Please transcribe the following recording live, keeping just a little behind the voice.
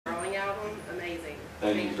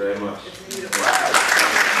Thank you very much. It's beautiful. Wow.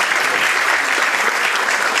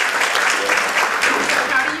 So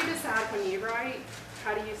how do you decide when you write,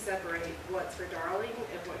 how do you separate what's for Darling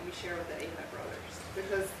and what you share with the Avett brothers?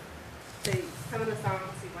 Because some of the songs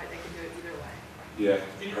seem like they can do it either way. Yeah.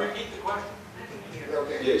 Can you repeat the question?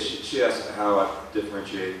 Yeah, she asked how I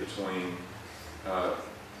differentiate between a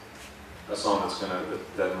song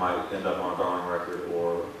that might end up on a Darling record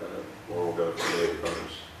or will go to the Avett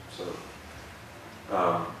brothers. So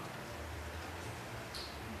I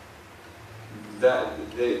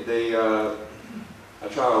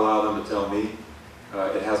try to allow them to tell me.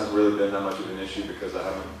 It hasn't really been that much of an issue because I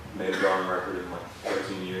haven't made a Darling record in like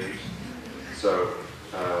 13 years. So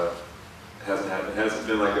it hasn't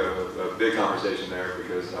been like a big conversation there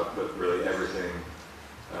because I put really everything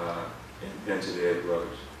into the Avett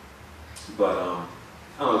brothers. But I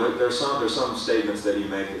don't know. There's some statements that you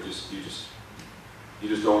make that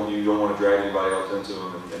you don't want to drag anybody else into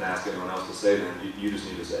them and ask anyone else to say them. You just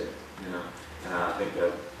need to say it, you know. And I think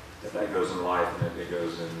that goes in life and it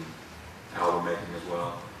goes in album making as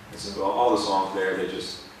well. And so all the songs there,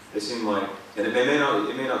 they seem like, and it may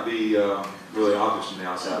not be really obvious from the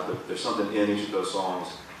outside, but there's something in each of those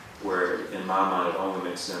songs where, in my mind, it only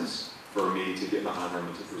makes sense for me to get behind them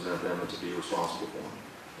and to present them and to be responsible for them.